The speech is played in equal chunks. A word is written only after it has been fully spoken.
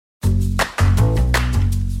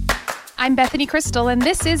I'm Bethany Crystal, and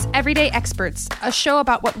this is Everyday Experts, a show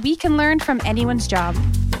about what we can learn from anyone's job.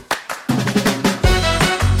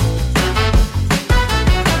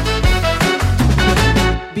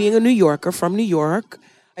 Being a New Yorker from New York,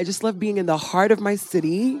 I just love being in the heart of my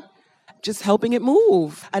city, just helping it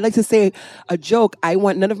move. I like to say a joke. I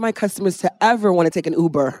want none of my customers to ever want to take an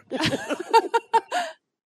Uber.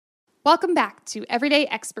 Welcome back to Everyday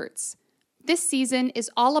Experts. This season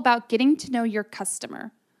is all about getting to know your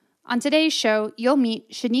customer. On today's show, you'll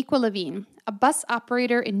meet Chiniqua Levine, a bus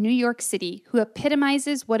operator in New York City who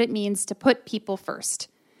epitomizes what it means to put people first.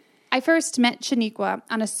 I first met Chiniqua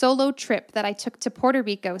on a solo trip that I took to Puerto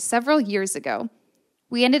Rico several years ago.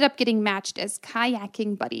 We ended up getting matched as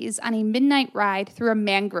kayaking buddies on a midnight ride through a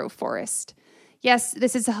mangrove forest. Yes,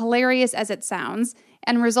 this is hilarious as it sounds,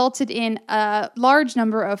 and resulted in a large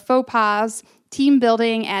number of faux pas, team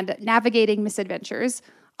building, and navigating misadventures,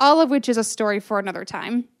 all of which is a story for another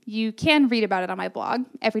time. You can read about it on my blog,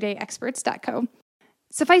 everydayexperts.co.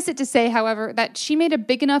 Suffice it to say, however, that she made a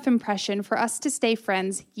big enough impression for us to stay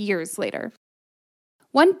friends years later.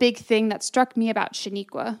 One big thing that struck me about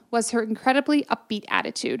Chiniqua was her incredibly upbeat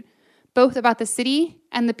attitude, both about the city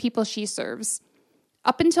and the people she serves.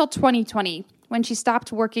 Up until 2020, when she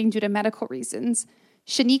stopped working due to medical reasons,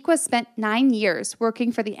 Chiniqua spent 9 years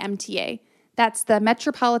working for the MTA, that's the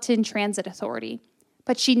Metropolitan Transit Authority,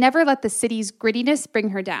 but she never let the city's grittiness bring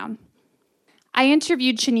her down. I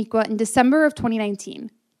interviewed Chiniqua in December of 2019,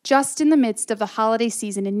 just in the midst of the holiday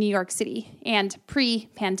season in New York City and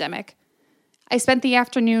pre-pandemic. I spent the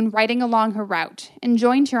afternoon riding along her route and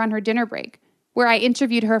joined her on her dinner break, where I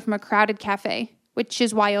interviewed her from a crowded cafe, which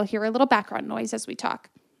is why you'll hear a little background noise as we talk.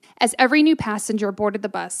 As every new passenger boarded the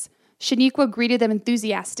bus, Chiniqua greeted them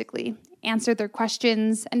enthusiastically, answered their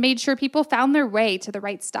questions, and made sure people found their way to the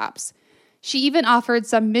right stops. She even offered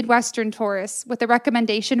some Midwestern tourists with a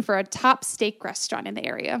recommendation for a top steak restaurant in the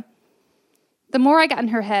area. The more I got in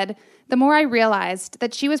her head, the more I realized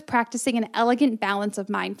that she was practicing an elegant balance of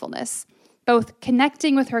mindfulness, both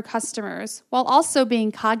connecting with her customers while also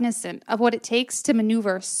being cognizant of what it takes to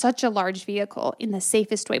maneuver such a large vehicle in the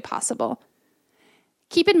safest way possible.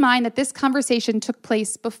 Keep in mind that this conversation took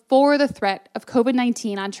place before the threat of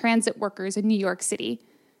COVID-19 on transit workers in New York City.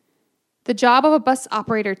 The job of a bus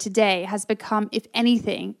operator today has become, if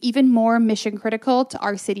anything, even more mission critical to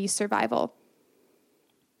our city's survival.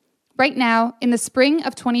 Right now, in the spring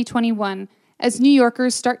of 2021, as New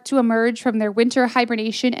Yorkers start to emerge from their winter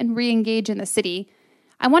hibernation and re-engage in the city,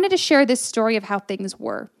 I wanted to share this story of how things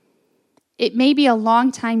were. It may be a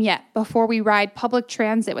long time yet before we ride public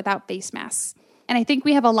transit without face masks, and I think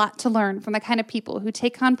we have a lot to learn from the kind of people who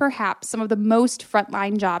take on perhaps some of the most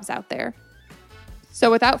frontline jobs out there. So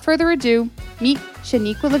without further ado, meet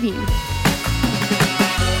Chiniqua Levine.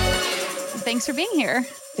 Thanks for being here.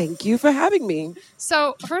 Thank you for having me.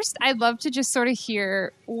 So first, I'd love to just sort of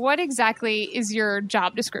hear what exactly is your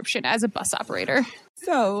job description as a bus operator?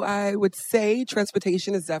 So I would say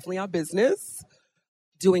transportation is definitely our business.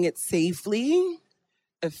 Doing it safely,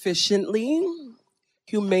 efficiently,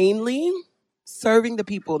 humanely, serving the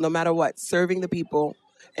people, no matter what, serving the people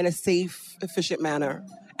in a safe, efficient manner.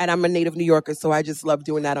 And I'm a native New Yorker, so I just love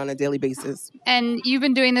doing that on a daily basis. And you've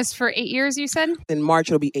been doing this for 8 years, you said? In March,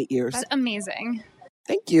 it'll be 8 years. That's amazing.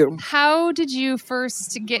 Thank you. How did you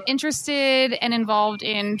first get interested and involved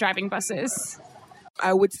in driving buses?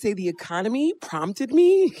 I would say the economy prompted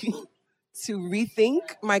me to rethink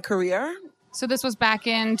my career. So this was back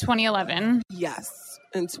in 2011? Yes.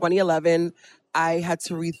 In 2011, I had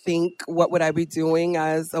to rethink what would I be doing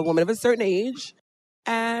as a woman of a certain age.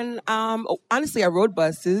 And honestly, I rode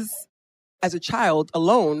buses as a child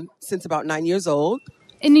alone since about 9 years old.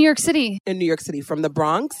 In New York City? In New York City, from the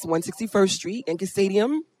Bronx, 161st Street, Yankee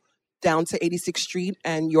Stadium, down to 86th Street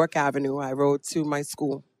and York Avenue. I rode to my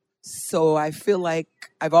school. So I feel like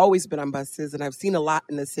I've always been on buses and I've seen a lot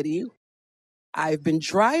in the city. I've been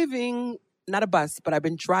driving, not a bus, but I've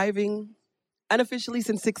been driving unofficially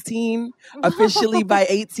since 16, officially by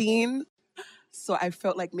 18. So I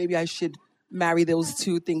felt like maybe I should marry those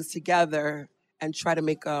two things together and try to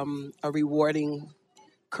make a rewarding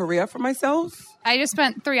career for myself. I just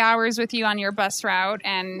spent 3 hours with you on your bus route,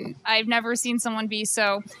 and I've never seen someone be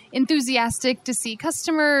so enthusiastic to see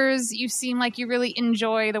customers. You seem like you really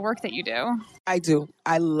enjoy the work that you do. I do.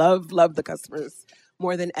 I love the customers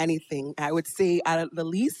more than anything. I would say out of the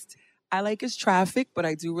least I like is traffic, but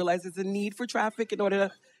I do realize there's a need for traffic in order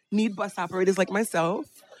to need bus operators like myself.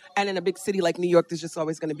 And in a big city like New York, there's just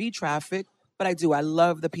always going to be traffic. But I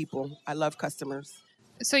love the people. I love customers.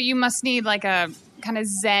 So you must need like a kind of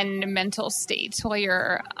zen mental state while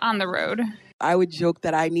you're on the road. I would joke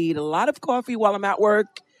that I need a lot of coffee while I'm at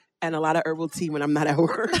work and a lot of herbal tea when I'm not at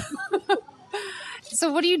work.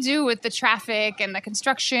 So what do you do with the traffic and the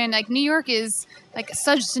construction? Like, New York is like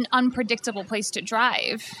such an unpredictable place to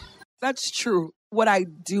drive. That's true. What I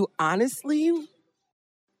do, honestly,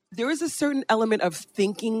 there is a certain element of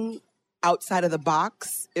thinking outside of the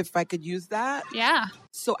box, if I could use that. Yeah.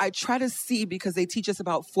 So I try to see, because they teach us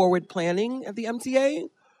about forward planning at the MTA,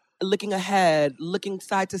 looking ahead, looking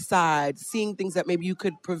side to side, seeing things that maybe you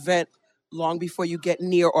could prevent long before you get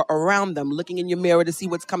near or around them, looking in your mirror to see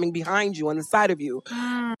what's coming behind you on the side of you.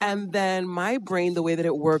 And then my brain, the way that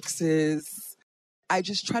it works is I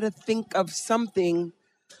just try to think of something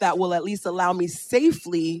that will at least allow me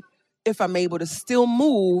safely, if I'm able to still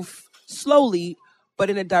move slowly, but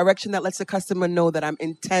in a direction that lets the customer know that I'm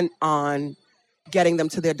intent on getting them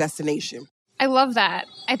to their destination. I love that.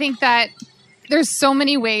 I think that there's so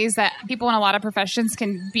many ways that people in a lot of professions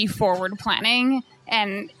can be forward planning.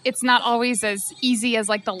 And it's not always as easy as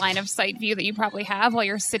like the line of sight view that you probably have while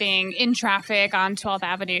you're sitting in traffic on 12th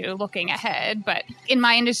Avenue looking ahead. But in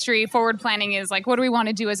my industry, forward planning is like, what do we want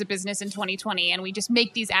to do as a business in 2020? And we just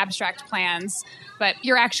make these abstract plans, but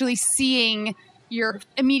you're actually seeing your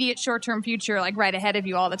immediate short-term future like right ahead of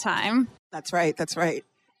you all the time. That's right. That's right.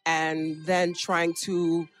 And then trying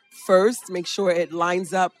to first make sure it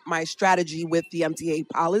lines up my strategy with the MTA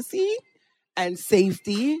policy and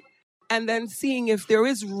safety. And then seeing if there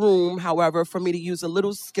is room, however, for me to use a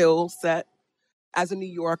little skill set as a New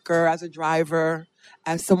Yorker, as a driver,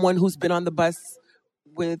 as someone who's been on the bus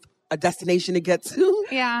with a destination to get to.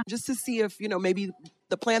 Yeah. Just to see if, maybe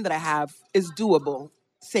the plan that I have is doable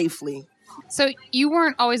safely. So you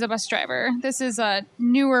weren't always a bus driver. This is a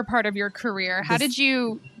newer part of your career. How did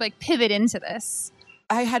you pivot into this?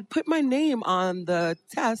 I had put my name on the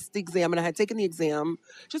exam, and I had taken the exam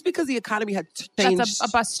just because the economy had changed. That's a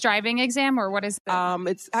bus driving exam, or what is that?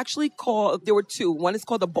 It's actually called, there were two. One is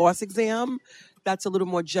called the boss exam. That's a little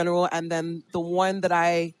more general. And then the one that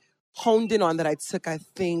I honed in on that I took, I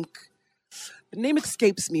think, the name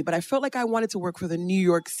escapes me, but I felt like I wanted to work for the New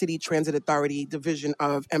York City Transit Authority division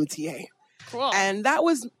of MTA. Cool. And that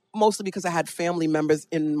was mostly because I had family members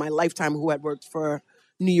in my lifetime who had worked for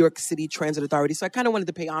New York City Transit Authority. So I kind of wanted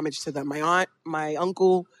to pay homage to them. My aunt, my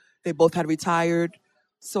uncle, they both had retired.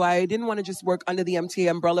 So I didn't want to just work under the MTA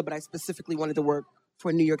umbrella, but I specifically wanted to work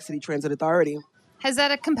for New York City Transit Authority. Has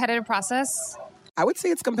that a competitive process? I would say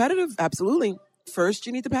it's competitive, absolutely. First,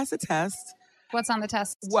 you need to pass a test. What's on the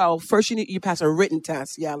test? Well, first you pass a written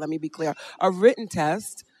test. Yeah, let me be clear. A written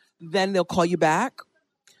test, then they'll call you back.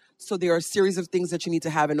 So there are a series of things that you need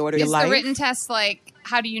to have in order to life. Is the written test like,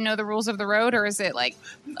 how do you know the rules of the road? Or is it like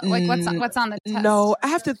what's on the test? No, I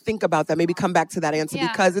have to think about that. Maybe come back to that answer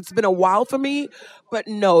because it's been a while for me. But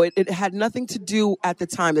no, it had nothing to do at the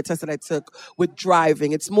time, the test that I took, with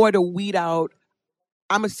driving. It's more to weed out,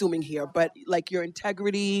 I'm assuming here, but like your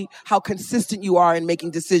integrity, how consistent you are in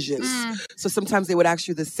making decisions. So sometimes they would ask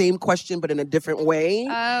you the same question, but in a different way.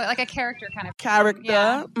 Like a character kind of.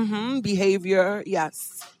 Character, behavior, yes.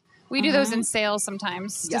 We do those in sales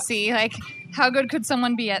sometimes to see like how good could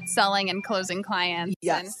someone be at selling and closing clients.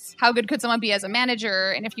 Yes. And how good could someone be as a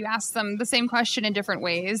manager? And if you ask them the same question in different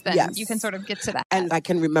ways, then you can sort of get to that. And I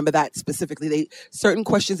can remember that specifically. Certain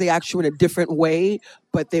questions they ask you in a different way,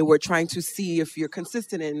 but they were trying to see if you're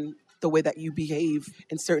consistent in the way that you behave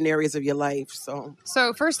in certain areas of your life. So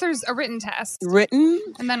first there's a written test. Written.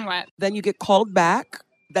 And then what? Then you get called back.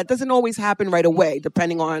 That doesn't always happen right away,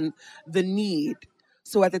 depending on the need.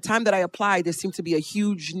 So at the time that I applied, there seemed to be a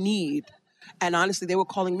huge need. And honestly, they were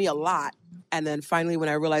calling me a lot. And then finally, when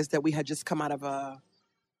I realized that we had just come out of a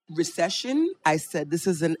recession, I said, this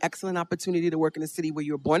is an excellent opportunity to work in a city where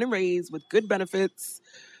you were born and raised with good benefits.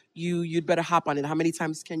 You'd better hop on it. How many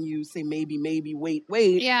times can you say maybe,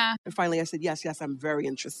 wait? Yeah. And finally, I said, yes, I'm very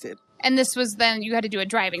interested. And this was then you had to do a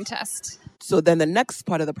driving test. So then the next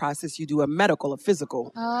part of the process, you do a medical, a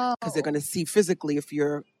physical. Oh. Because they're going to see physically if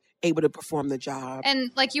you're able to perform the job.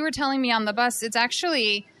 And like you were telling me on the bus, it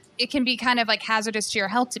can be kind of like hazardous to your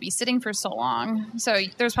health to be sitting for so long. So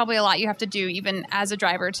there's probably a lot you have to do even as a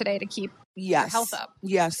driver today to keep your health up.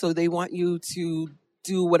 Yeah, so they want you to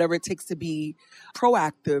do whatever it takes to be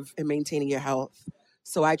proactive in maintaining your health.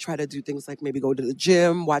 So I try to do things like maybe go to the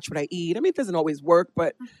gym, watch what I eat. I mean, it doesn't always work,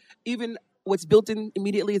 but even what's built in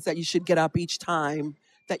immediately is that you should get up each time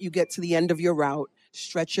that you get to the end of your route,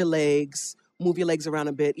 stretch your legs, move your legs around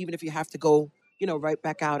a bit, even if you have to go, right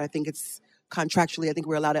back out. I think it's contractually, I think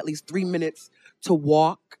we're allowed at least 3 minutes to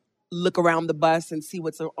walk look around the bus and see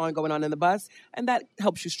what's going on in the bus. And that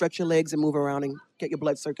helps you stretch your legs and move around and get your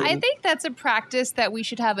blood circulating. I think that's a practice that we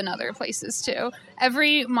should have in other places too.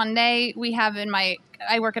 Every Monday we have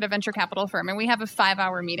I work at a venture capital firm, and we have a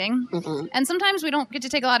 5-hour meeting. Mm-hmm. And sometimes we don't get to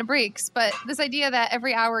take a lot of breaks, but this idea that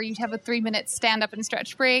every hour you have a 3-minute stand up and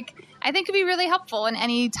stretch break, I think could be really helpful in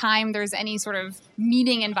any time there's any sort of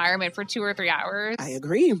meeting environment for 2 or 3 hours. I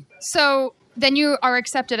agree. So then you are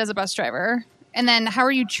accepted as a bus driver. And then how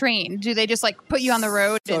are you trained? Do they just put you on the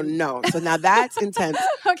road? No. So now that's intense.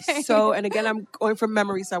 Okay. So, and again, I'm going from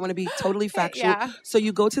memory, so I want to be totally factual. Yeah. So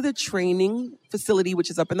you go to the training facility, which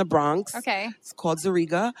is up in the Bronx. Okay. It's called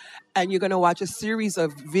Zariga. And you're going to watch a series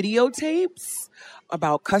of videotapes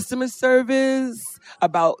about customer service,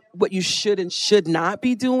 about what you should and should not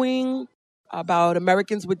be doing, about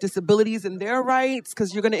Americans with disabilities and their rights,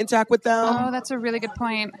 because you're going to interact with them. Oh, that's a really good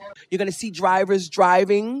point. You're going to see drivers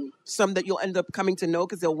driving, some that you'll end up coming to know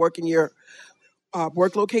because they'll work in your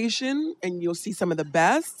work location, and you'll see some of the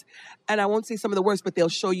best. And I won't say some of the worst, but they'll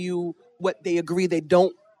show you what they agree they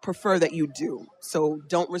don't prefer that you do. So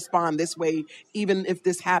don't respond this way, even if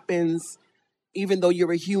this happens, even though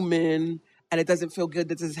you're a human and it doesn't feel good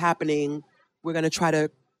that this is happening. We're going to try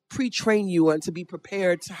to pre-train you and to be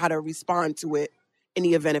prepared to how to respond to it in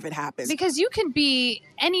the event if it happens. Because you can be,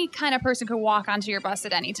 any kind of person could walk onto your bus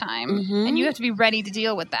at any time, mm-hmm. and you have to be ready to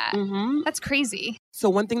deal with that. Mm-hmm. That's crazy. So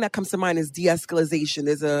one thing that comes to mind is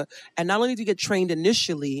de-escalation. And not only do you get trained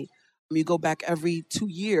initially, you go back every 2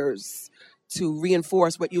 years to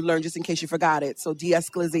reinforce what you learned just in case you forgot it. So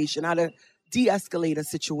de-escalation, how to de-escalate a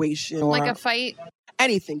situation. Like a fight?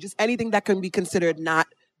 Anything, just anything that can be considered not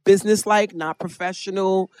business-like, not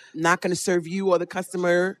professional, not going to serve you or the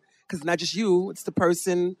customer, because not just you, it's the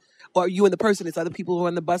person, or you and the person, it's other people who are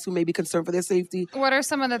on the bus who may be concerned for their safety. What are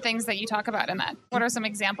some of the things that you talk about in that? What are some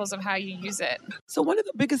examples of how you use it? So one of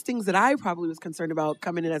the biggest things that I probably was concerned about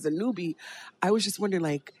coming in as a newbie, I was just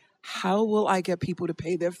wondering, how will I get people to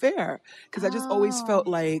pay their fare? Because I just always felt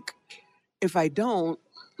like if I don't,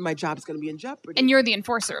 my job's going to be in jeopardy. And you're the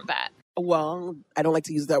enforcer of that. Well, I don't like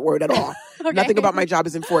to use that word at all. Okay. Nothing about my job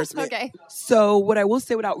is enforcement. Okay. So what I will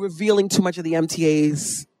say, without revealing too much of the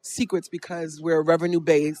MTA's secrets, because we're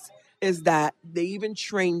revenue-based, is that they even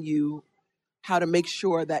train you how to make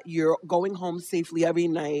sure that you're going home safely every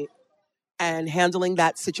night and handling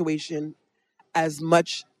that situation as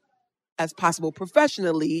much as possible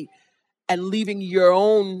professionally, and leaving your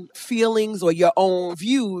own feelings or your own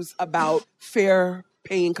views about fair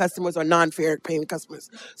paying customers or non-fair paying customers.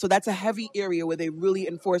 So that's a heavy area where they really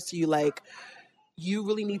enforce to you, you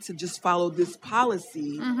really need to just follow this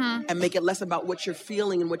policy mm-hmm. and make it less about what you're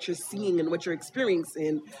feeling and what you're seeing and what you're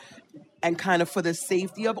experiencing, and kind of for the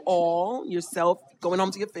safety of all, yourself, going home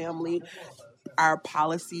to your family, our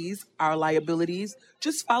policies, our liabilities,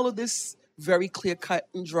 just follow this very clear cut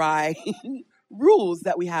and dry rules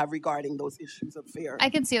that we have regarding those issues of fare. I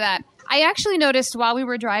can see that. I actually noticed while we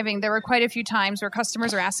were driving, there were quite a few times where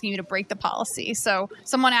customers are asking you to break the policy. So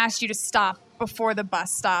someone asked you to stop before the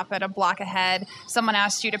bus stop at a block ahead. Someone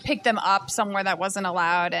asked you to pick them up somewhere that wasn't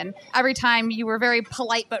allowed. And every time you were very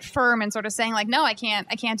polite but firm and sort of saying no, I can't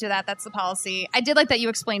do that. That's the policy. I did like that you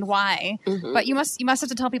explained why, mm-hmm. but you must have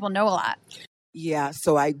to tell people no a lot. Yeah,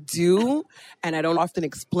 so I do, and I don't often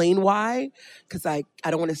explain why, because I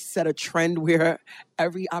don't want to set a trend where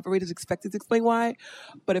every operator is expected to explain why.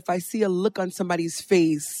 But if I see a look on somebody's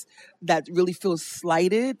face that really feels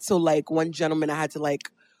slighted, so one gentleman, I had to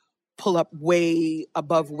pull up way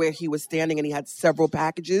above where he was standing, and he had several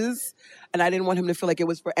packages, and I didn't want him to feel like it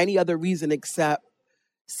was for any other reason except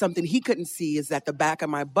something he couldn't see is that the back of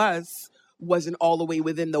my bus wasn't all the way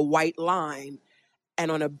within the white line. And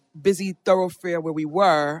on a busy thoroughfare where we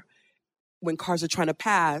were, when cars are trying to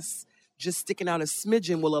pass, just sticking out a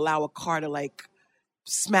smidgen will allow a car to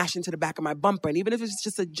smash into the back of my bumper. And even if it's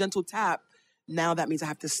just a gentle tap, now that means I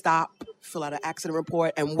have to stop, fill out an accident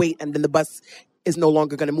report, and wait. And then the bus is no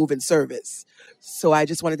longer going to move in service. So I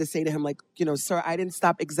just wanted to say to him, sir, I didn't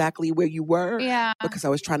stop exactly where you were because I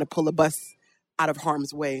was trying to pull the bus out of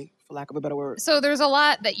harm's way, for lack of a better word. So there's a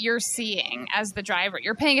lot that you're seeing as the driver.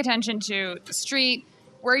 You're paying attention to the street,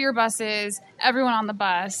 where your bus is, everyone on the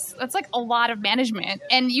bus. That's a lot of management.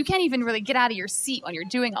 And you can't even really get out of your seat when you're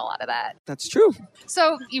doing a lot of that. That's true.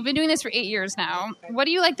 So you've been doing this for 8 years now. What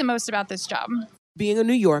do you like the most about this job? Being a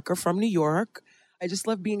New Yorker from New York, I just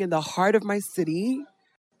love being in the heart of my city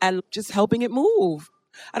and just helping it move.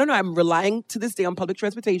 I don't know, I'm relying to this day on public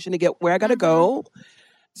transportation to get where I got to go.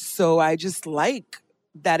 So I just like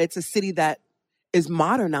that it's a city that is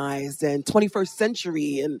modernized and 21st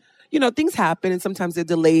century, and things happen, and sometimes there are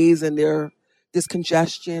delays and there are this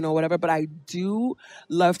congestion or whatever, but I do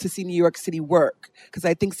love to see New York City work because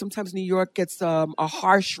I think sometimes New York gets a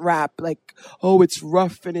harsh rap, like, oh, it's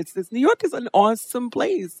rough and it's this. New York is an awesome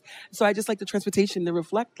place. So I just like the transportation to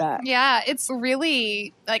reflect that. Yeah, it's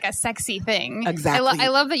really like a sexy thing. Exactly. I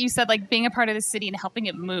love that you said like being a part of the city and helping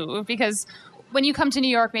it move, because when you come to New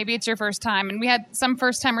York, maybe it's your first time, and we had some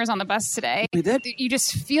first timers on the bus today. We did. You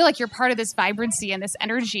just feel like you're part of this vibrancy and this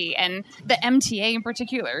energy, and the MTA in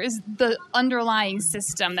particular is the underlying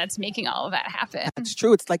system that's making all of that happen. That's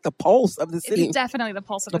true. It's like the pulse of the city. It's definitely the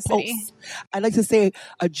pulse of the city. I like to say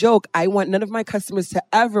a joke. I want none of my customers to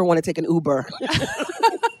ever want to take an Uber.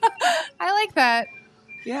 I like that.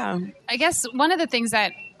 Yeah. I guess one of the things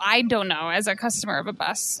that I don't know as a customer of a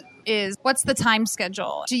bus is what's the time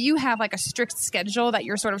schedule? Do you have like a strict schedule that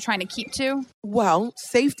you're sort of trying to keep to? Well,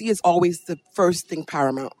 safety is always the first thing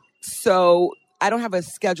paramount. So I don't have a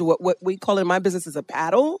schedule. What we call it in my business is a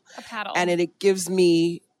paddle. A paddle. And it gives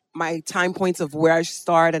me my time points of where I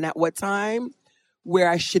start and at what time, where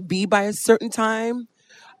I should be by a certain time.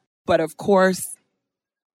 But of course,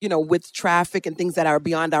 you know, with traffic and things that are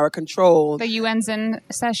beyond our control. The UN's in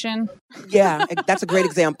session. Yeah, that's a great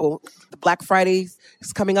example. The Black Friday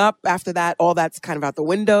is coming up. After that, all that's kind of out the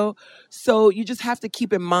window. So you just have to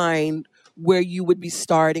keep in mind where you would be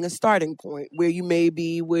starting, a starting point, where you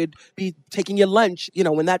maybe would be taking your lunch, you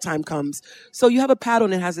know, when that time comes. So you have a paddle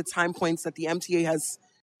and it has the time points that the MTA has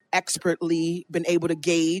expertly been able to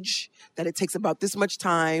gauge, that it takes about this much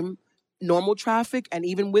time, normal traffic, and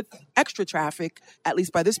even with extra traffic, at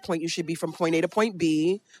least by this point, you should be from point A to point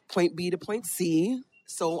B to point C,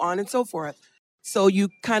 so on and so forth. So you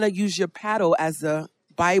kind of use your paddle as a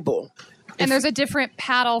Bible. And there's a different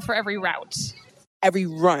paddle for every route. Every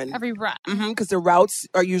run. Every run. Because the routes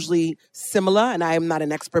are usually similar, and I am not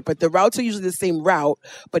an expert, but the routes are usually the same route,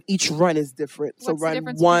 but each run is different. What's so the run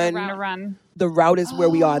difference one, between a run? The route is where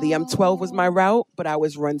we are. The M12 was my route, but I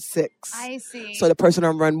was run 6. I see. So the person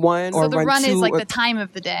on run 1 or so the run 2. is like the time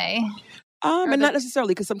of the day. And not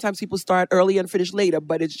necessarily, because sometimes people start early and finish later,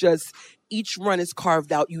 but it's just each run is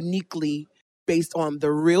carved out uniquely based on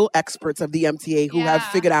the real experts of the MTA who have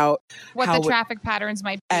figured out what the traffic patterns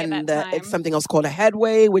might be and at that time. It's something else called a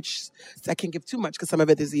headway, which I can't give too much because some of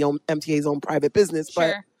it is the MTA's own private business.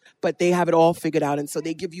 Sure. But they have it all figured out. And so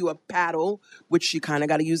they give you a paddle, which you kind of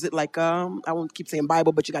got to use it like, I won't keep saying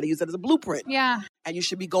Bible, but you got to use it as a blueprint. Yeah. And you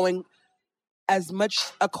should be going as much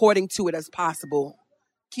according to it as possible,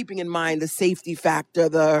 keeping in mind the safety factor,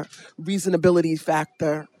 the reasonability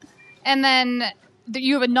factor. And then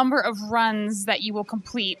you have a number of runs that you will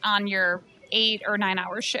complete on your 8 or 9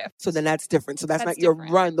 hour shift. So then that's different. So that's not different.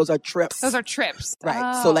 your run. Those are trips. Those are trips. Right.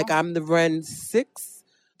 Oh. So like I'm the run 6,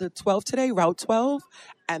 the 12 today, route 12.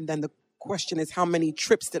 And then the question is, how many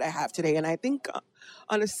trips did I have today? And I think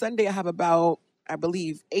on a Sunday I have about, I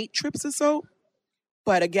believe, 8 trips or so.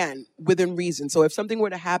 But again, within reason. So if something were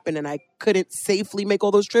to happen and I couldn't safely make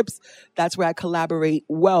all those trips, that's where I collaborate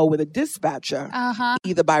well with a dispatcher,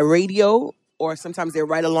 either by radio or sometimes they're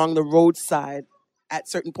right along the roadside at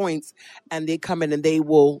certain points and they come in and they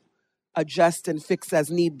will adjust and fix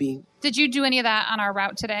as need be. Did you do any of that on our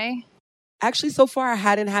route today? Actually, so far I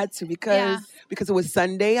hadn't had to because it was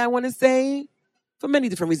Sunday, I want to say. For many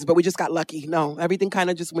different reasons, but we just got lucky. No, everything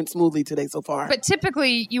kind of just went smoothly today so far. But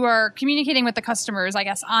typically, you are communicating with the customers, I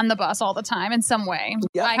guess, on the bus all the time in some way.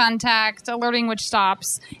 Yep. Eye contact, alerting which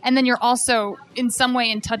stops. And then you're also in some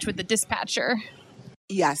way in touch with the dispatcher.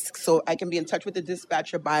 Yes, so I can be in touch with the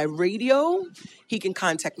dispatcher by radio. He can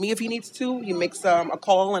contact me if he needs to. He makes a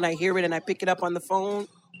call and I hear it and I pick it up on the phone.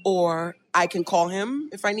 Or I can call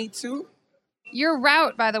him if I need to. Your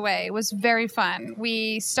route, by the way, was very fun.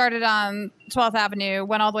 We started on 12th Avenue,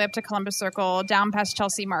 went all the way up to Columbus Circle, down past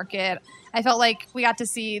Chelsea Market. I felt like we got to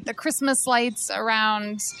see the Christmas lights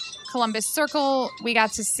around Columbus Circle. We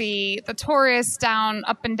got to see the tourists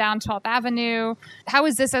up and down 12th Avenue. How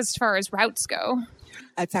is this as far as routes go?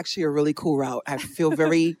 That's actually a really cool route. I feel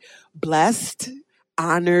very blessed,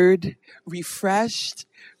 honored, refreshed,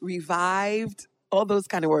 revived, all those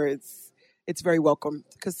kind of words. It's very welcome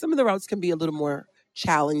because some of the routes can be a little more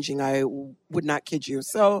challenging. I would not kid you.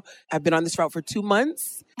 So I've been on this route for 2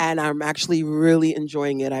 months and I'm actually really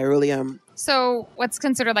enjoying it. I really am. So what's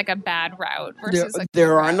considered like a bad route versus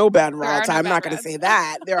there are no bad routes. I'm not going to say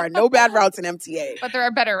that. There are no bad routes in MTA. But there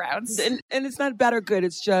are better routes. And it's not bad or good.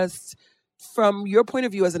 It's just from your point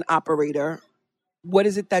of view as an operator, what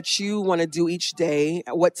is it that you want to do each day?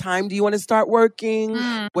 What time do you want to start working?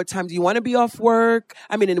 What time do you want to be off work?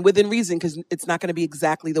 I mean, and within reason, because it's not going to be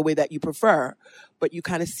exactly the way that you prefer. But you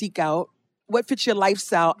kind of seek out what fits your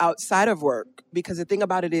lifestyle outside of work. Because the thing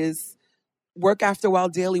about it is, work after a while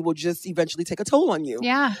daily will just eventually take a toll on you.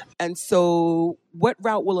 Yeah. And so what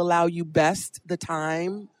route will allow you best the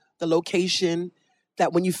time, the location,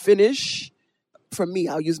 that when you finish, for me,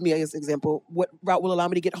 I'll use me as an example, what route will allow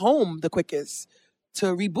me to get home the quickest, to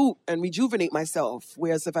reboot and rejuvenate myself?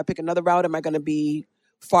 Whereas if I pick another route, am I going to be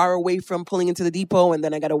far away from pulling into the depot, and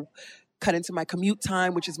then I got to cut into my commute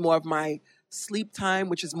time, which is more of my sleep time,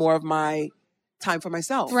 which is more of my time for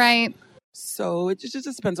myself. Right. So it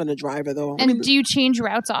just depends on the driver, though. And do you change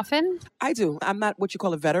routes often? I do. I'm not what you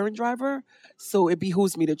call a veteran driver, so it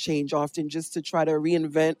behooves me to change often just to try to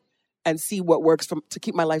reinvent and see what works to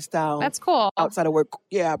keep my lifestyle. That's cool. Outside of work.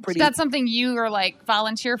 Yeah, pretty. So that's something you are like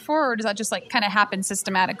volunteer for, or does that just like kind of happen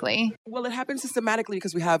systematically? Well, it happens systematically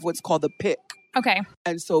because we have what's called the pick. Okay.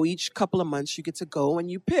 And so each couple of months you get to go and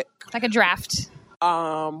you pick. Like a draft.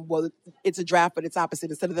 Well, it's a draft, but it's opposite.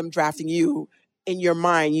 Instead of them drafting you, in your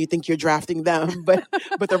mind, you think you're drafting them, but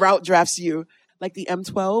the route drafts you. Like the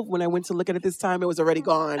M12, when I went to look at it this time, it was already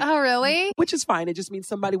gone. Oh, really? Which is fine. It just means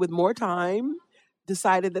somebody with more time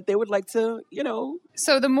decided that they would like to,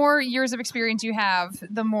 So the more years of experience you have,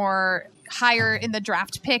 the more higher in the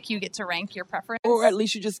draft pick you get to rank your preference. Or at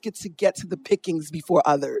least you just get to the pickings before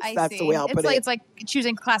others. That's the way I'll put it. It's like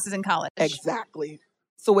choosing classes in college. Exactly.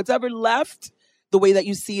 So whatever left, the way that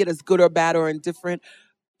you see it as good or bad or indifferent,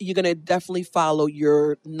 you're going to definitely follow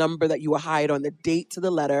your number that you were hired on, the date to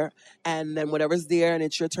the letter. And then whatever's there and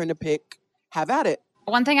it's your turn to pick, have at it.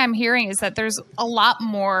 One thing I'm hearing is that there's a lot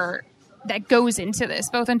more that goes into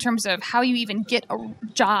this, both in terms of how you even get a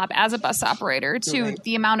job as a bus operator to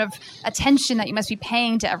the amount of attention that you must be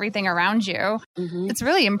paying to everything around you. Mm-hmm. It's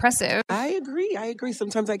really impressive. I agree.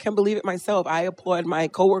 Sometimes I can't believe it myself. I applaud my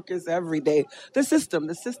coworkers every day. The system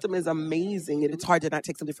is amazing. It's hard to not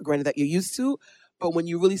take something for granted that you're used to. But when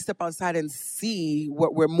you really step outside and see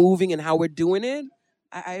what we're moving and how we're doing it,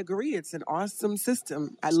 I agree. It's an awesome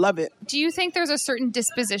system. I love it. Do you think there's a certain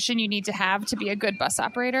disposition you need to have to be a good bus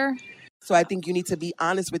operator? So I think you need to be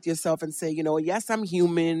honest with yourself and say, yes, I'm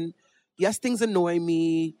human. Yes, things annoy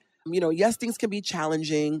me. Yes, things can be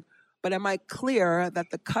challenging. But am I clear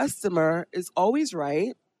that the customer is always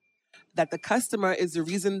right? That the customer is the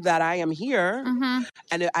reason that I am here? Mm-hmm.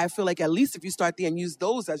 And I feel like at least if you start there and use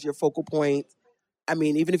those as your focal point,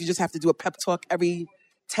 even if you just have to do a pep talk every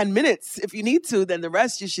 10 minutes, if you need to, then the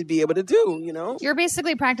rest you should be able to do, You're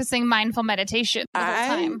basically practicing mindful meditation the whole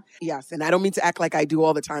time. Yes, and I don't mean to act like I do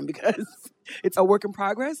all the time because it's a work in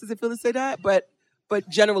progress. Does it feel to say that? But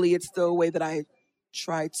generally, it's the way that I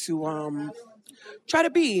try to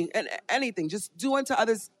be. And anything, just do unto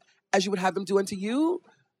others as you would have them do unto you.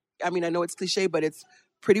 I know it's cliche, but it's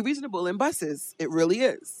pretty reasonable in buses. It really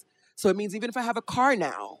is. So it means even if I have a car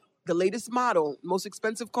now, the latest model, most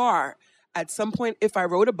expensive car, at some point, if I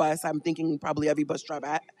rode a bus, I'm thinking probably every bus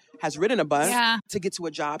driver has ridden a bus to get to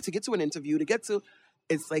a job, to get to an interview,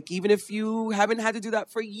 it's like, even if you haven't had to do that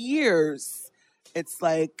for years, it's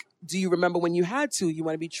like, do you remember when you had to? You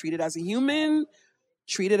want to be treated as a human,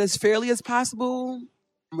 treated as fairly as possible,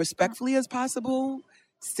 respectfully as possible,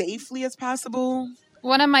 safely as possible.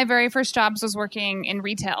 One of my very first jobs was working in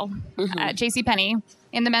retail at JCPenney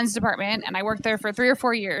in the men's department. And I worked there for 3 or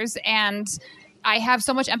 4 years. And I have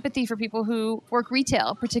so much empathy for people who work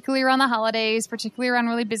retail, particularly around the holidays, particularly around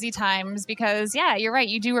really busy times, because, yeah, you're right.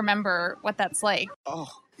 You do remember what that's like. Oh,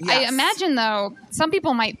 yes. I imagine, though, some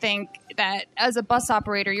people might think that as a bus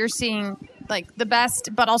operator, you're seeing like the best,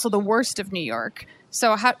 but also the worst of New York.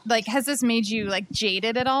 So how, has this made you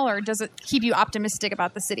jaded at all, or does it keep you optimistic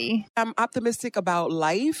about the city? I'm optimistic about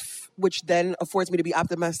life, which then affords me to be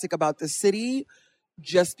optimistic about the city,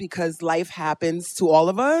 just because life happens to all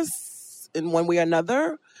of us in one way or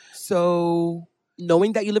another. So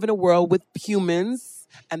knowing that you live in a world with humans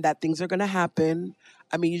and that things are going to happen,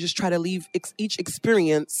 you just try to leave each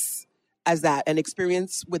experience as that, an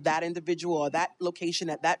experience with that individual or that location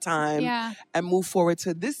at that time, and move forward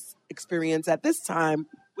to this experience at this time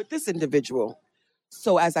with this individual.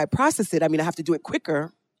 So as I process it, I have to do it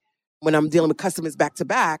quicker. When I'm dealing with customers back to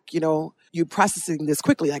back, you're processing this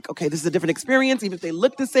quickly. Like, okay, this is a different experience, even if they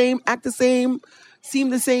look the same, act the same, seem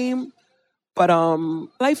the same. But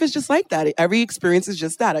life is just like that. Every experience is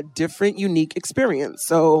just that, a different, unique experience.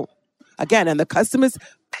 So again, and the customers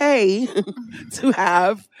pay to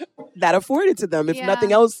have that afforded to them. If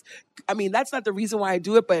nothing else, that's not the reason why I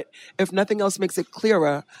do it, but if nothing else makes it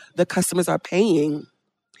clearer, the customers are paying.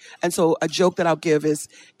 And so a joke that I'll give is,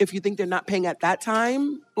 if you think they're not paying at that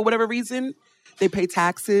time, for whatever reason, they pay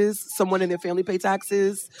taxes, someone in their family pay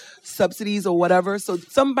taxes, subsidies or whatever. So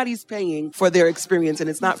somebody's paying for their experience, and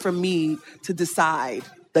it's not for me to decide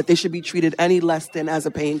that they should be treated any less than as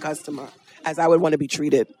a paying customer. as I would want to be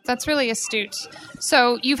treated. That's really astute.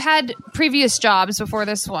 So you've had previous jobs before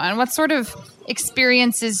this one. What sort of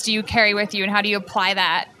experiences do you carry with you, and how do you apply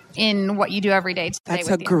that in what you do every day today? That's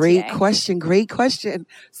with a the great MTA? question. Great question.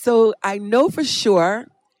 So I know for sure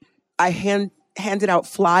I handed out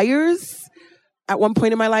flyers at one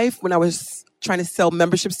point in my life when I was trying to sell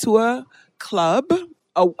memberships to a club,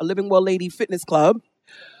 a Living Well Lady fitness club.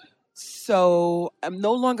 So I'm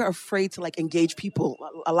no longer afraid to engage people,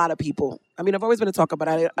 a lot of people. I mean, I've always been a talker, but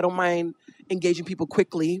I don't mind engaging people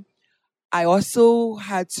quickly. I also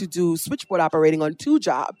had to do switchboard operating on 2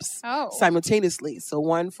 jobs simultaneously. So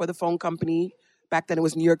one for the phone company. Back then it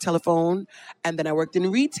was New York Telephone. And then I worked in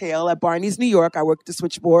retail at Barney's, New York. I worked the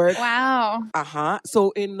switchboard. Wow.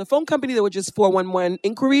 So in the phone company, there were just 411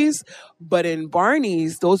 inquiries. But in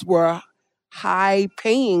Barney's, those were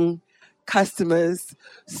high-paying customers.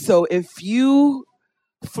 So if you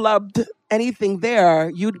flubbed anything there,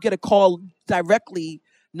 you'd get a call directly,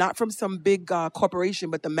 not from some big corporation,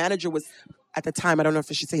 but the manager was, at the time, I don't know if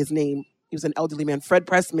I should say his name, he was an elderly man, Fred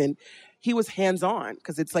Pressman. He was hands-on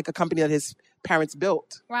because it's like a company that his parents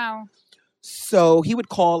built. Wow. So he would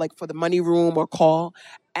call for the money room or call,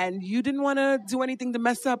 and you didn't want to do anything to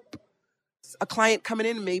mess up a client coming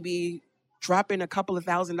in, maybe dropping a couple of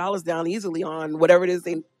 $1,000s down easily on whatever it is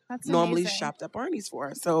they normally shopped at Barney's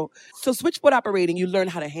for. So switchboard operating, you learn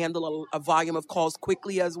how to handle a volume of calls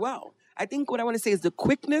quickly as well. I think what I want to say is the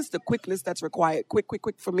quickness that's required,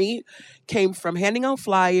 quick for me, came from handing out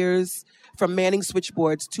flyers, from manning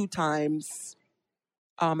switchboards 2 times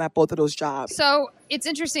at both of those jobs. So it's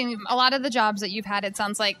interesting. A lot of the jobs that you've had, it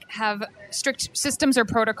sounds like, have strict systems or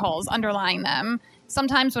protocols underlying them.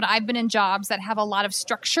 Sometimes when I've been in jobs that have a lot of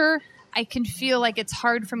structure, I can feel like it's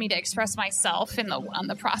hard for me to express myself on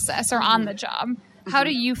the process or on the job. How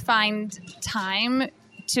do you find time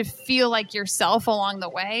to feel like yourself along the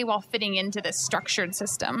way while fitting into this structured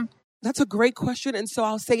system? That's a great question. And so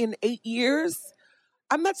I'll say in 8 years,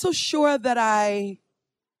 I'm not so sure that I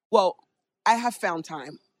have found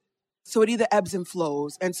time. So it either ebbs and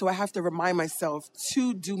flows. And so I have to remind myself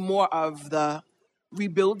to do more of the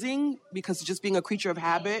rebuilding, because just being a creature of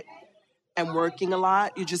habit and working a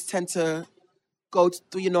lot, you just tend to go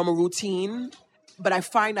through your normal routine. But I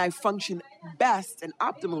find I function best and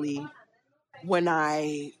optimally when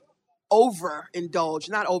I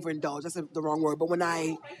not overindulge, that's the wrong word, but when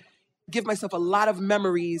I give myself a lot of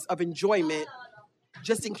memories of enjoyment,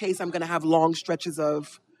 just in case I'm going to have long stretches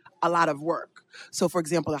of a lot of work. So, for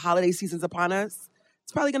example, the holiday season's upon us.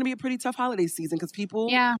 It's probably going to be a pretty tough holiday season because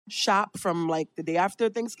people shop from the day after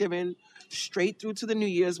Thanksgiving straight through to the New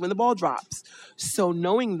Year's when the ball drops. So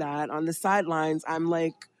knowing that on the sidelines, I'm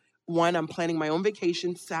I'm planning my own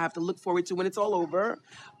vacations to have to look forward to when it's all over.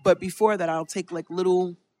 But before that, I'll take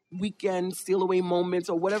little weekend steal away moments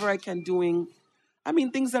or whatever I can doing. I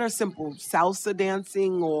mean, things that are simple, salsa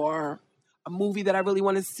dancing or a movie that I really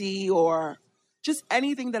want to see or just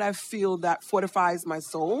anything that I feel that fortifies my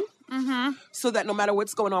soul. Mm-hmm. So that no matter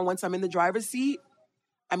what's going on, once I'm in the driver's seat,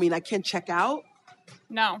 I mean, I can't check out.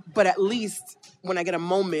 No. But at least when I get a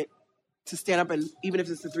moment to stand up and even if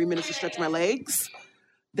it's the 3 minutes to stretch my legs,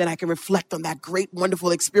 then I can reflect on that great,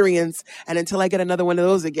 wonderful experience. And until I get another one of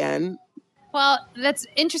those again. Well, that's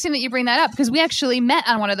interesting that you bring that up because we actually met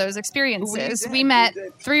on one of those experiences. We met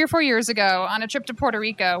 3 or 4 years ago on a trip to Puerto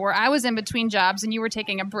Rico where I was in between jobs and you were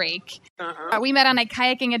taking a break. Uh-huh. We met on a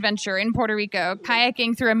kayaking adventure in Puerto Rico,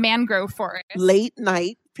 kayaking through a mangrove forest. Late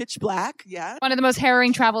night, pitch black, yeah. One of the most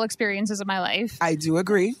harrowing travel experiences of my life. I do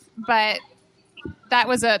agree. But that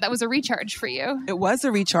was a recharge for you. It was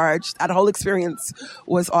a recharge. That whole experience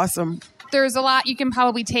was awesome. There's a lot you can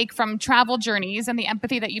probably take from travel journeys and the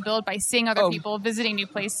empathy that you build by seeing other people, visiting new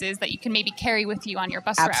places that you can maybe carry with you on your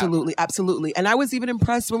bus route. Absolutely. And I was even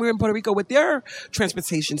impressed when we were in Puerto Rico with their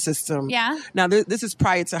transportation system. Yeah. Now, this is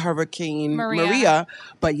prior to Hurricane Maria.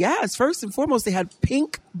 But yes, first and foremost, they had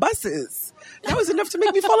pink buses. That was enough to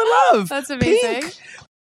make me fall in love. That's amazing.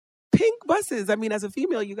 Pink buses. I mean, as a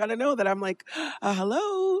female, you got to know that I'm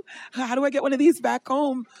hello, how do I get one of these back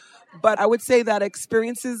home? But I would say that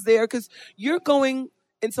experiences there, because you're going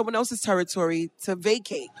in someone else's territory to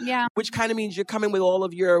vacate. Yeah. Which kind of means you're coming with all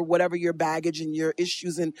of your baggage and your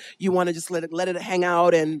issues, and you want to just let it hang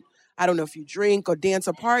out. And I don't know if you drink or dance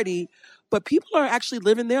or party, but people are actually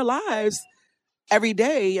living their lives every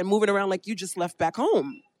day and moving around like you just left back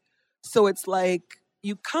home. So it's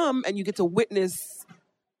you come and you get to witness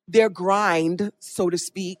their grind, so to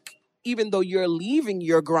speak, even though you're leaving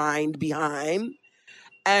your grind behind.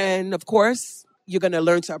 And of course, you're going to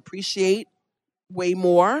learn to appreciate way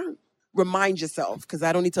more. Remind yourself, because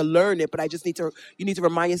I don't need to learn it, but you need to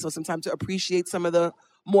remind yourself sometimes to appreciate some of the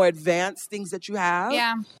more advanced things that you have.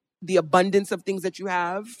 Yeah. The abundance of things that you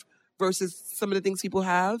have versus some of the things people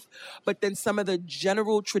have. But then some of the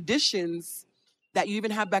general traditions that you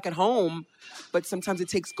even have back at home, but sometimes it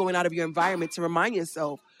takes going out of your environment to remind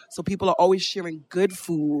yourself. So people are always sharing good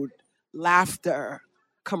food, laughter,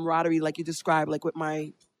 camaraderie, like you described, like with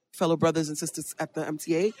my fellow brothers and sisters at the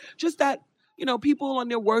MTA. Just that, people on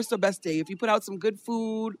their worst or best day, if you put out some good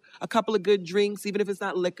food, a couple of good drinks, even if it's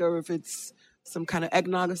not liquor, if it's some kind of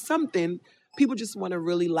eggnog or something, people just want to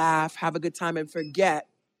really laugh, have a good time, and forget,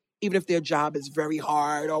 even if their job is very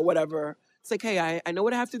hard or whatever. It's like, hey, I know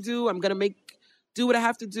what I have to do. I'm going to do what I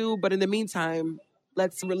have to do. But in the meantime,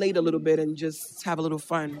 let's relate a little bit and just have a little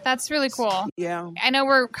fun. That's really cool. Yeah. I know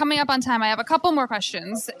we're coming up on time. I have a couple more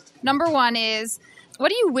questions. Number one is, what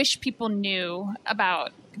do you wish people knew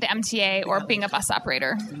about the MTA or being a bus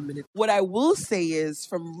operator? What I will say is,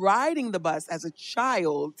 from riding the bus as a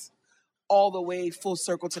child all the way full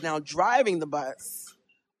circle to now driving the bus,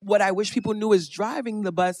 what I wish people knew is driving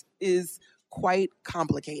the bus is quite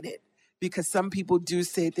complicated, because some people do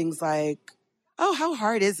say things like, oh, how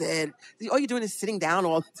hard is it? All you're doing is sitting down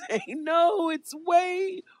all day. No, it's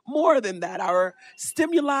way more than that. Our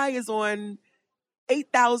stimuli is on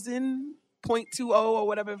 8,000.20 or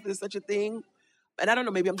whatever, if there's such a thing. And I don't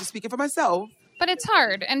know, maybe I'm just speaking for myself. But it's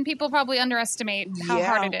hard, and people probably underestimate how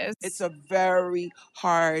hard it is. It's a very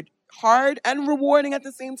hard and rewarding at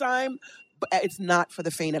the same time, but it's not for the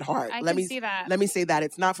faint at heart. I can see that. Let me say that.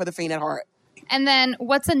 It's not for the faint at heart. And then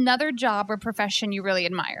what's another job or profession you really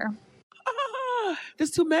admire?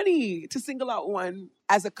 There's too many to single out one.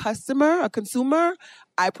 As a consumer,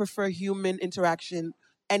 I prefer human interaction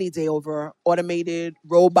any day over automated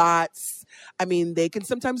robots. I mean, they can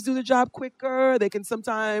sometimes do the job quicker. They can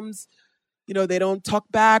sometimes, they don't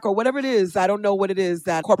talk back or whatever it is. I don't know what it is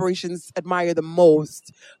that corporations admire the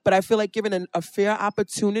most. But I feel like given a fair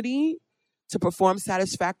opportunity to perform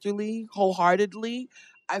satisfactorily, wholeheartedly,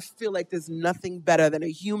 I feel like there's nothing better than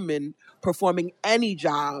a human performing any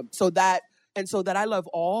job. So that I love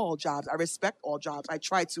all jobs. I respect all jobs. I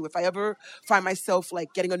try to. If I ever find myself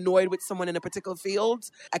like getting annoyed with someone in a particular field,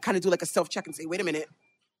 I kind of do like a self-check and say, wait a minute.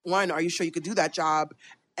 One, are you sure you could do that job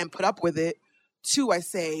and put up with it? Two, I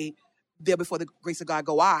say, there before the grace of God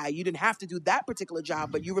go I. You didn't have to do that particular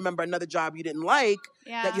job, but you remember another job you didn't like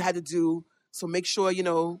that you had to do. So make sure,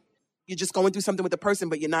 you're just going through something with the person,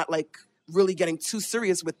 but you're not like really getting too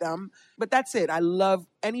serious with them. But that's it. I love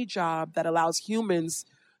any job that allows humans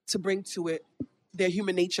to bring to it their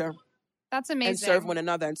human nature. That's amazing. And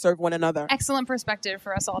serve one another. Excellent perspective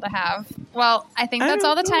for us all to have. Well, I think that's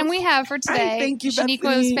all the time we have for today. Thank you, Chiniqua,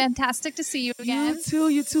 Betsy. it was fantastic to see you again.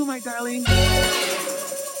 You too, my darling.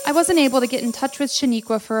 I wasn't able to get in touch with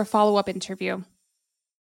Chiniqua for a follow-up interview.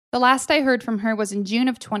 The last I heard from her was in June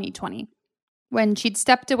of 2020, when she'd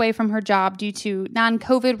stepped away from her job due to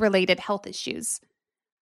non-COVID related health issues.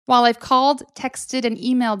 While I've called, texted, and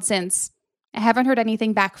emailed since, I haven't heard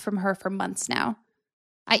anything back from her for months now.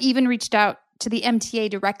 I even reached out to the MTA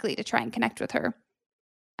directly to try and connect with her.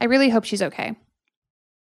 I really hope she's okay.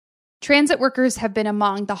 Transit workers have been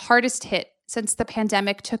among the hardest hit since the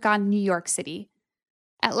pandemic took on New York City.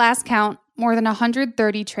 At last count, more than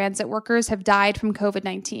 130 transit workers have died from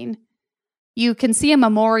COVID-19. You can see a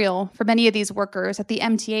memorial for many of these workers that the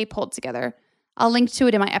MTA pulled together. I'll link to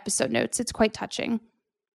it in my episode notes. It's quite touching.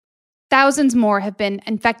 Thousands more have been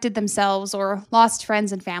infected themselves or lost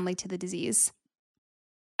friends and family to the disease.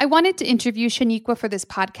 I wanted to interview Chiniqua for this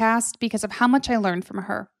podcast because of how much I learned from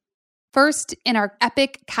her. First, in our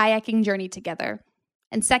epic kayaking journey together.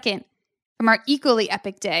 And second, from our equally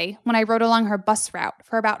epic day when I rode along her bus route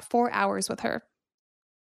for about 4 hours with her.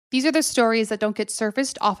 These are the stories that don't get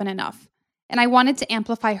surfaced often enough, and I wanted to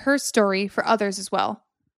amplify her story for others as well.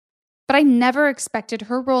 But I never expected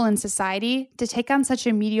her role in society to take on such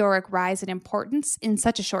a meteoric rise in importance in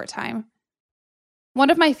such a short time. One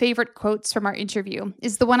of my favorite quotes from our interview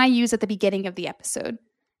is the one I use at the beginning of the episode,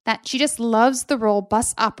 that she just loves the role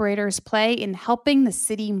bus operators play in helping the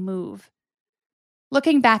city move.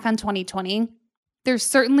 Looking back on 2020, there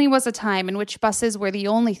certainly was a time in which buses were the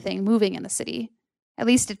only thing moving in the city. At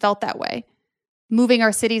least it felt that way. Moving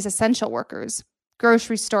our city's essential workers,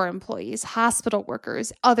 grocery store employees, hospital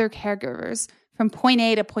workers, other caregivers from point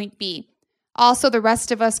A to point B. Also, the rest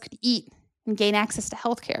of us could eat and gain access to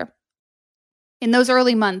healthcare. In those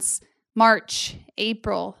early months, March,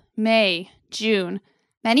 April, May, June,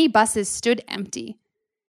 many buses stood empty.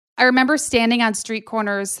 I remember standing on street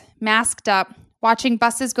corners, masked up, watching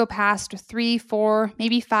buses go past with 3, 4,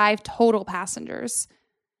 maybe 5 total passengers.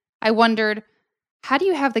 I wondered, how do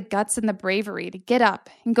you have the guts and the bravery to get up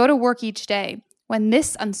and go to work each day when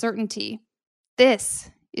this uncertainty, This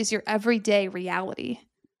is your everyday reality.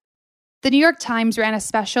 The New York Times ran a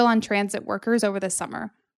special on transit workers over the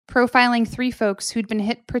summer, profiling 3 folks who'd been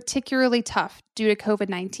hit particularly tough due to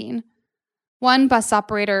COVID-19. One bus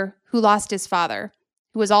operator who lost his father,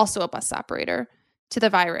 who was also a bus operator, to the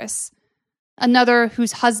virus. Another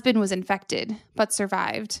whose husband was infected but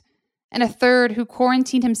survived. And a third who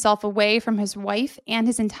quarantined himself away from his wife and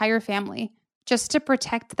his entire family just to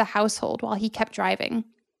protect the household while he kept driving.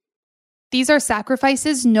 These are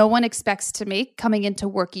sacrifices no one expects to make coming into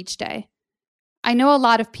work each day. I know a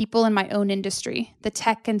lot of people in my own industry, the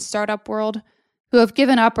tech and startup world, who have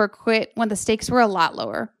given up or quit when the stakes were a lot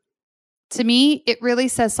lower. To me, it really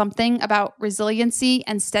says something about resiliency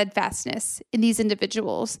and steadfastness in these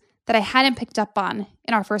individuals that I hadn't picked up on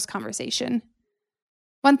in our first conversation.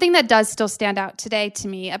 One thing that does still stand out today to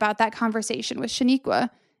me about that conversation with Chiniqua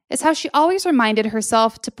is how she always reminded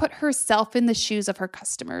herself to put herself in the shoes of her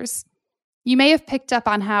customers. You may have picked up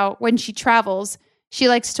on how, when she travels, she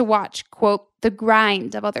likes to watch, quote, the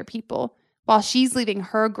grind of other people while she's leaving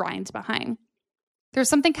her grind behind. There's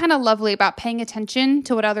something kind of lovely about paying attention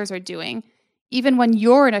to what others are doing, even when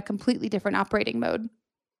you're in a completely different operating mode.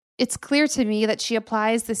 It's clear to me that she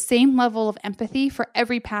applies the same level of empathy for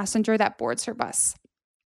every passenger that boards her bus.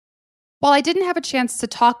 While I didn't have a chance to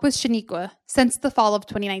talk with Chiniqua since the fall of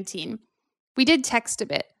 2019, we did text a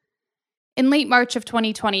bit. In late March of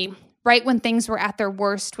 2020, right when things were at their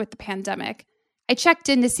worst with the pandemic, I checked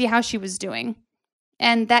in to see how she was doing.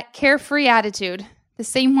 And that carefree attitude, the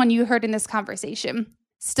same one you heard in this conversation,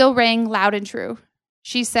 still rang loud and true.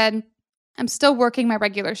 She said, "I'm still working my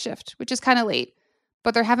regular shift, which is kind of late,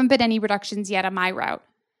 but there haven't been any reductions yet on my route.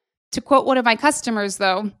 To quote one of my customers,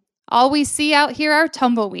 though, all we see out here are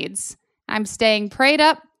tumbleweeds. I'm staying prayed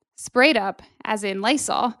up, sprayed up, as in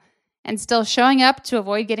Lysol, and still showing up to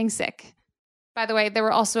avoid getting sick." By the way, there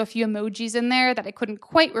were also a few emojis in there that I couldn't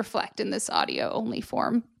quite reflect in this audio-only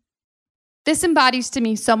form. This embodies to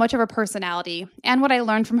me so much of her personality and what I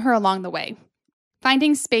learned from her along the way.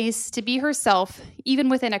 Finding space to be herself, even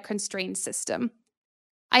within a constrained system.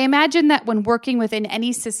 I imagine that when working within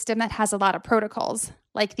any system that has a lot of protocols,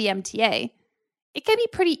 like the MTA, it can be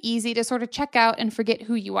pretty easy to sort of check out and forget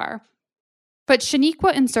who you are. But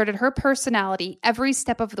Chiniqua inserted her personality every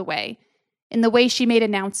step of the way, in the way she made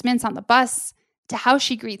announcements on the bus, to how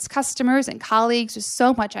she greets customers and colleagues with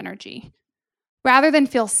so much energy. Rather than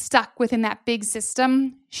feel stuck within that big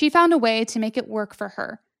system, she found a way to make it work for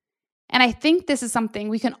her. And I think this is something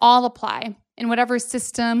we can all apply in whatever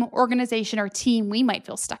system, organization, or team we might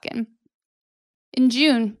feel stuck in. In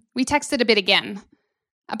June, we texted a bit again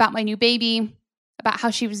about my new baby, about how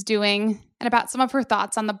she was doing, and about some of her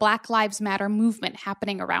thoughts on the Black Lives Matter movement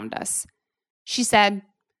happening around us. She said,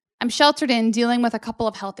 "I'm sheltered in dealing with a couple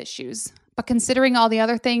of health issues, but considering all the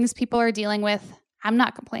other things people are dealing with, I'm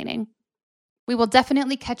not complaining. We will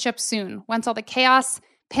definitely catch up soon once all the chaos,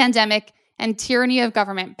 pandemic, and tyranny of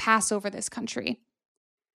government pass over this country."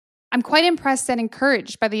 I'm quite impressed and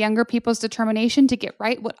encouraged by the younger people's determination to get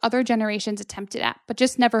right what other generations attempted at, but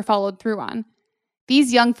just never followed through on.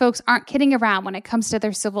 These young folks aren't kidding around when it comes to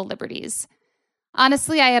their civil liberties.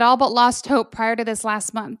 Honestly, I had all but lost hope prior to this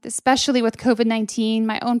last month, especially with COVID-19,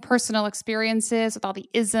 my own personal experiences with all the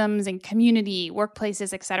isms and community,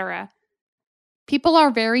 workplaces, etc. People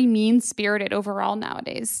are very mean-spirited overall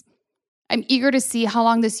nowadays. I'm eager to see how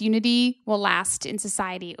long this unity will last in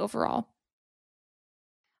society overall.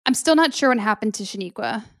 I'm still not sure what happened to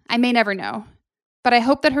Chiniqua. I may never know. But I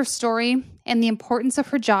hope that her story and the importance of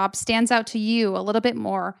her job stands out to you a little bit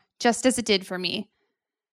more, just as it did for me.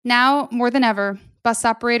 Now, more than ever, bus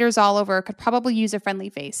operators all over could probably use a friendly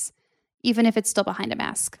face, even if it's still behind a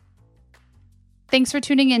mask. Thanks for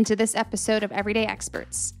tuning in to this episode of Everyday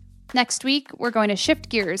Experts. Next week, we're going to shift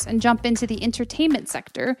gears and jump into the entertainment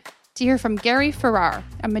sector to hear from Gary Farrar,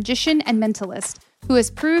 a magician and mentalist who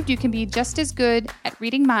has proved you can be just as good at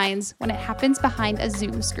reading minds when it happens behind a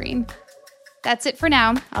Zoom screen. That's it for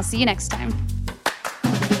now. I'll see you next time.